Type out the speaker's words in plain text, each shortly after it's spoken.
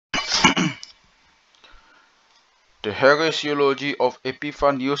The Heresiology of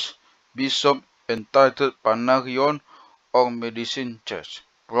Epiphanius, Bishop, entitled Panarion or Medicine Church,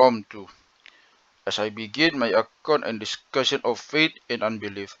 Proem II. As I begin my account and discussion of faith and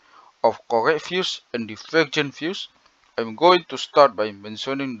unbelief, of correct views and divergent views, I am going to start by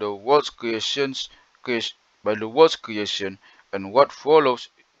mentioning the world's creation and what follows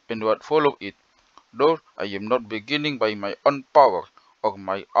it. Though I am not beginning by my own power or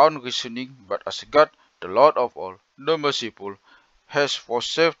my own reasoning, but as God, the Lord of all, the merciful, has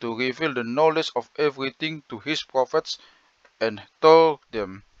vouchsafed to reveal the knowledge of everything to his prophets and told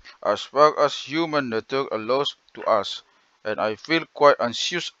them as far as human nature allows to us. And I feel quite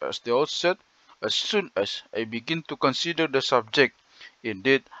anxious at the outset as soon as I begin to consider the subject.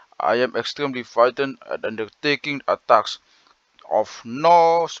 Indeed, I am extremely frightened at undertaking a task of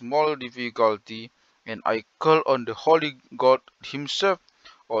no small difficulty, and I call on the Holy God Himself,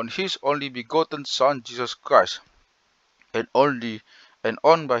 on His only begotten Son Jesus Christ, and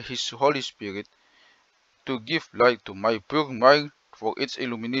on by His Holy Spirit, to give light to my pure mind for its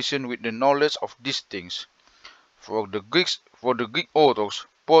illumination with the knowledge of these things. For the Greek authors,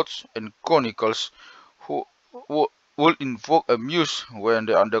 poets, and chronicles, who would invoke a muse when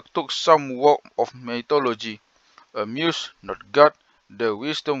they undertook some work of mythology, a muse, not God, their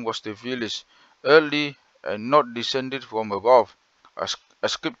wisdom was the village, early and not descended from above, as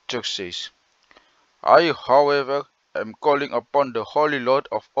Scripture says. I, however, am calling upon the Holy Lord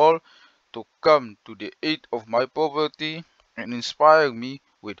of all to come to the aid of my poverty and inspire me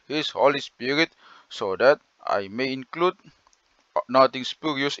with His Holy Spirit, so that I may include nothing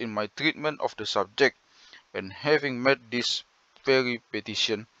spurious in my treatment of the subject. And having made this very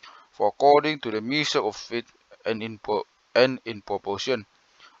petition, for according to the measure of faith and in proportion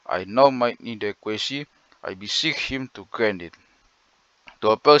I now might inadequacy, I beseech him to grant it. To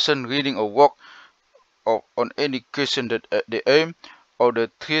a person reading a work on any question, that the aim of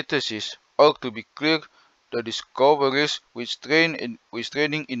the treatise ought to be clear. The discoveries which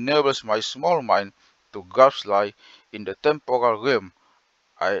training enables my small mind to grasp lie in the temporal realm.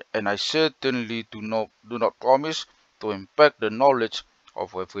 I certainly do not promise to impact the knowledge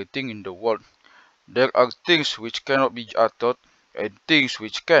of everything in the world. There are things which cannot be uttered, and things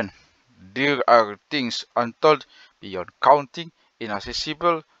which can. There are things untold, beyond counting,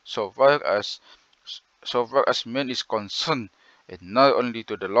 inaccessible so far as man is concerned, and not only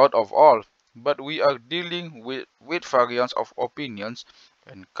to the Lord of all, but we are dealing with variants of opinions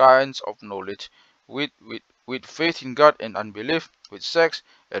and kinds of knowledge, with faith in God and unbelief, with sex,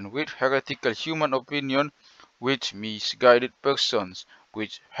 and with heretical human opinion, with misguided persons,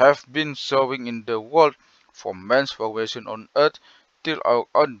 which have been sowing in the world from man's formation on earth till our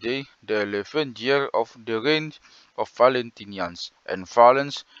own day, the 11th year of the reign of Valentinians and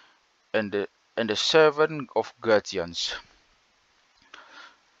Valens, and the 7th of Gratians.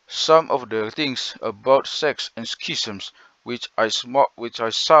 Some of the things about sects and schisms which I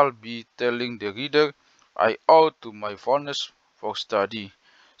shall be telling the reader, I owe to my fondness for study.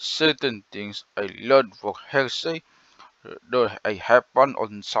 Certain things I learned for heresy, though I happen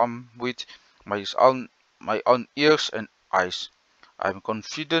on some with my own ears and eyes. I am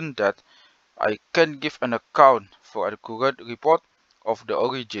confident that I can give an account for an accurate report of the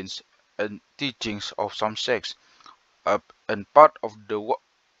origins and teachings of some sects, and part of the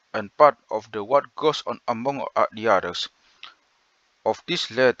what goes on among the others. Of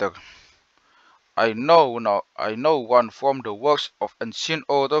this latter, I know one from the works of ancient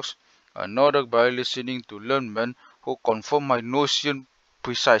authors, another by listening to learned men who confirm my notion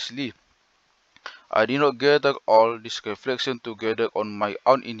precisely. I did not gather all this reflection together on my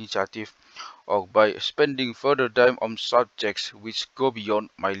own initiative, or by spending further time on subjects which go beyond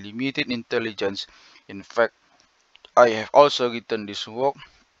my limited intelligence. In fact, I have also written this work,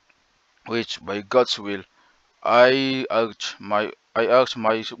 which by God's will I urge my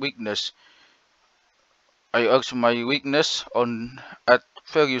weakness on at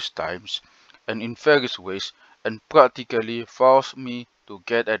various times and in various ways, and practically forced me to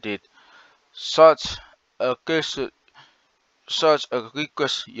get at it. Such a case Such a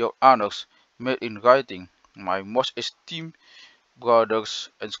request your honors made in writing, my most esteemed brothers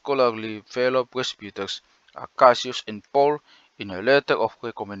and scholarly fellow presbyters, Cassius and Paul, in a letter of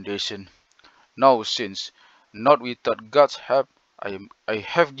recommendation. Now since, not without God's help, I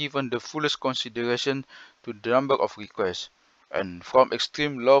have given the fullest consideration to the number of requests, and from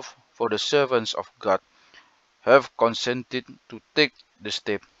extreme love for the servants of God, have consented to take the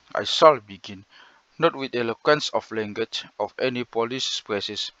step. I shall begin, not with eloquence of language of any polished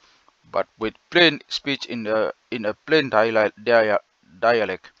phrases, but with plain speech in a plain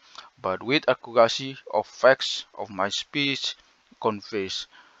dialect, but with accuracy of facts of my speech conveys.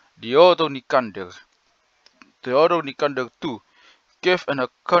 Theodonicander II gave an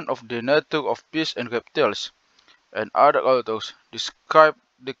account of the nature of beasts and reptiles, and other authors describe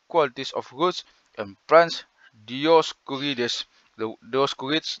the qualities of roots and plants. Dioscurides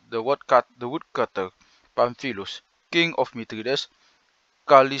the woodcutter, Pamphilus, king of Mithridates,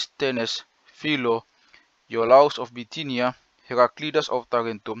 Callisthenes, Philo, Iolaus of Bithynia, Heraclides of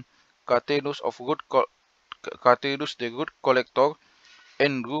Tarentum, Catenus the root collector,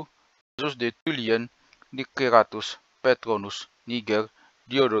 Andrew, Jesus the Tullian, Niceratus, Petronus, Niger,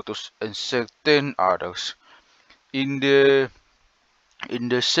 Diodotus, and certain others. In the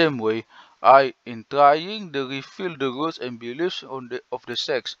same way, in trying to reveal the rules and beliefs of the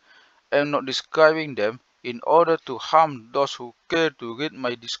sects, am not describing them in order to harm those who care to read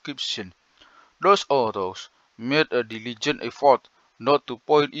my description. Those authors made a diligent effort not to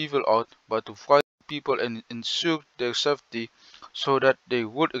point evil out, but to frighten people and ensure their safety, so that they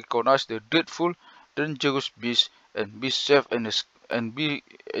would recognize the dreadful, dangerous beasts and be safe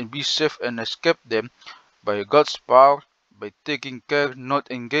and escape them by God's power, by taking care not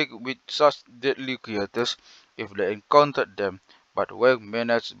to engage with such deadly creatures if they encountered them, but were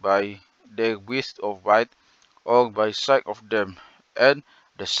managed by their width of right or by sight of them, and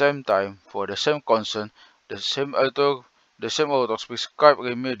the same time, for the same concern, the same authors prescribe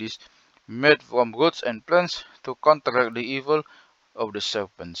remedies made from roots and plants to counteract the evil of the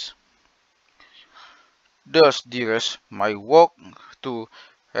serpents. Thus, dearest, my work too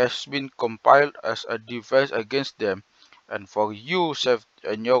has been compiled as a defense against them, and for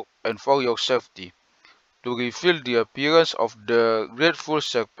for your safety, to reveal the appearance of the dreadful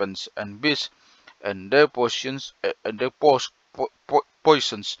serpents and beasts and their poisons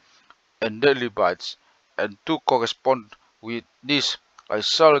and deadly bites, and to correspond with this, I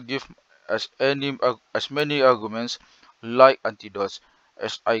shall give as many arguments like antidotes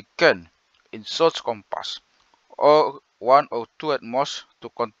as I can in such compass, or one or two at most, to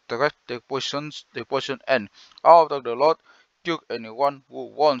counteract the poison and, out of the Lord, cure anyone who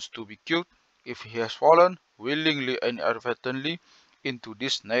wants to be cured if he has fallen willingly and inadvertently into the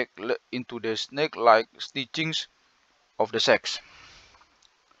snake-like teachings of the sects.